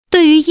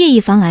叶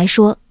逸凡来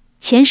说，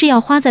钱是要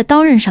花在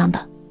刀刃上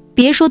的，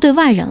别说对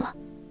外人了，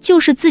就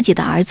是自己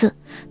的儿子，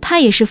他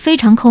也是非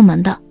常抠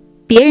门的。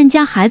别人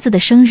家孩子的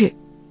生日，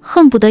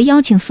恨不得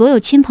邀请所有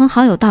亲朋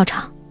好友到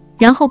场，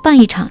然后办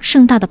一场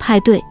盛大的派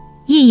对。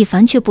叶逸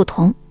凡却不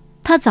同，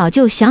他早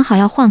就想好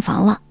要换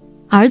房了。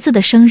儿子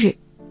的生日，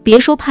别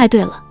说派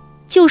对了，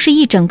就是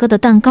一整个的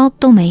蛋糕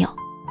都没有，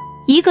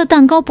一个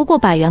蛋糕不过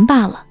100元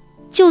罢了。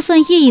就算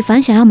叶逸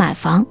凡想要买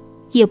房，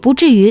也不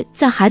至于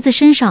在孩子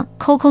身上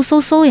抠抠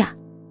搜搜呀。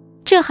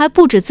这还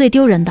不止最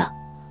丢人的，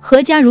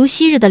何家如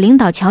昔日的领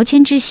导乔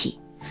迁之喜，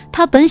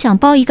他本想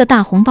包一个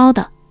大红包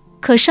的，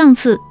可上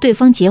次对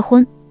方结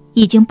婚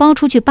已经包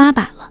出去800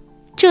了，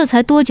这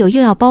才多久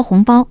又要包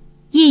红包，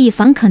叶逸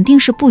凡肯定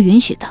是不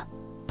允许的，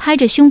拍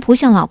着胸脯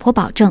向老婆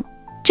保证，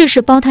这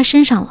事包他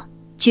身上了，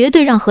绝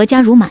对让何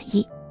家如满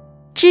意。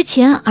之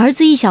前儿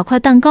子一小块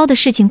蛋糕的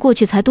事情过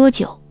去才多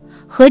久，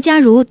何家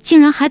如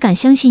竟然还敢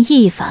相信叶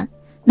逸凡？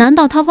难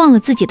道她忘了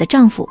自己的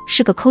丈夫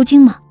是个抠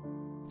精吗？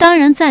当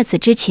然在此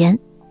之前，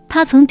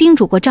她曾叮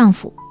嘱过丈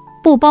夫，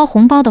不包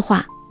红包的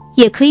话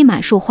也可以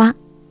买束花，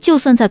就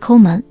算再抠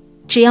门，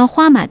只要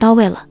花买到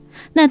位了，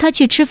那她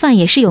去吃饭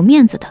也是有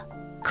面子的。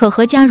可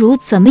何家如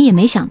怎么也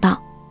没想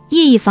到，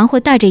叶逸凡会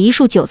带着一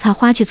束韭菜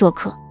花去做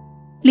客。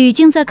吕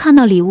静在看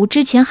到礼物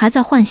之前还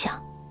在幻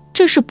想，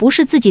这是不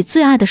是自己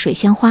最爱的水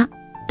仙花，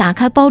打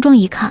开包装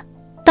一看，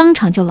当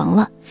场就愣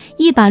了，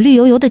一把绿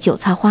油油的韭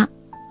菜花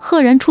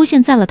赫然出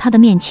现在了他的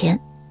面前。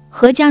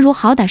何家如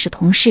好歹是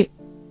同事，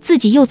自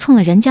己又蹭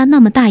了人家那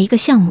么大一个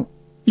项目，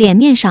脸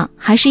面上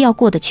还是要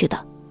过得去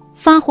的，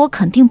发火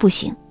肯定不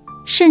行，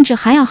甚至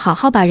还要好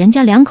好把人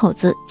家2口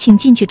子请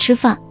进去吃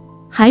饭，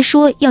还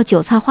说要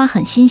韭菜花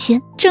很新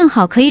鲜，正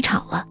好可以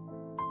炒了。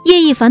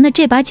叶逸凡的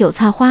这把韭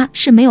菜花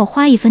是没有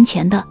花1分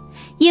钱的，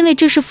因为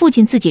这是父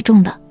亲自己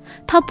种的，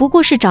他不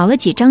过是找了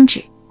几张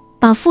纸，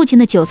把父亲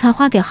的韭菜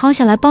花给薅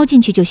下来包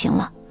进去就行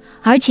了。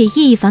而且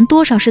叶逸凡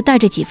多少是带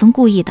着几分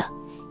故意的，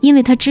因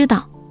为他知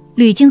道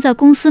吕静在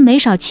公司没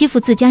少欺负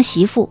自家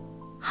媳妇，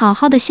好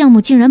好的项目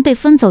竟然被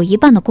分走1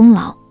半的功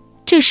劳，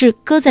这事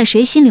搁在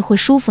谁心里会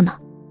舒服呢？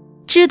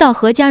知道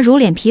何家如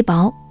脸皮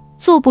薄，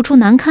做不出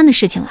难堪的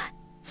事情来，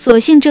索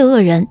性这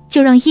恶人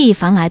就让叶逸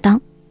凡来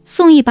当，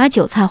送一把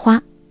韭菜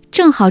花，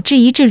正好治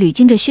一治吕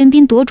静这喧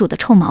宾夺主的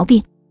臭毛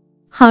病，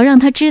好让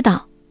他知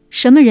道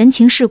什么人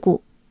情世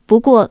故，不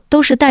过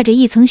都是戴着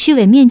一层虚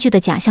伪面具的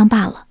假象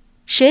罢了，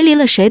谁离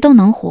了谁都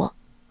能活。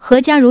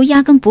何家如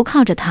压根不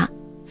靠着他，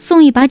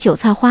送一把韭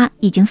菜花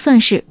已经算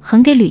是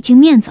很给吕静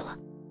面子了。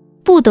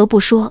不得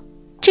不说，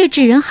这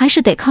治人还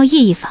是得靠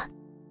叶逸凡，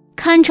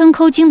堪称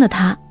抠精的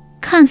他，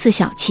看似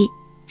小气，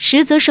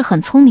实则是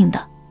很聪明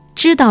的，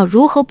知道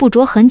如何不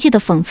着痕迹的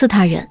讽刺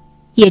他人，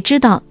也知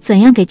道怎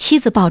样给妻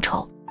子报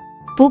仇。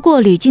不过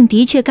吕静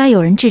的确该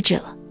有人制止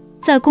了，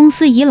在公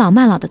司倚老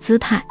卖老的姿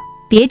态，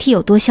别提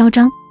有多嚣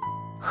张。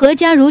何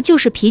家如就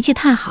是脾气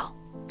太好，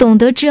懂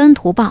得知恩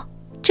图报，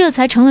这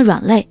才成了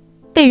软肋，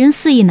被人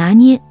肆意拿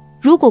捏。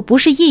如果不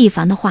是叶逸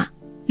凡的话，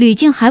吕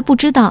静还不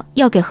知道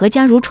要给何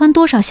家如穿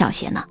多少小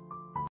鞋呢。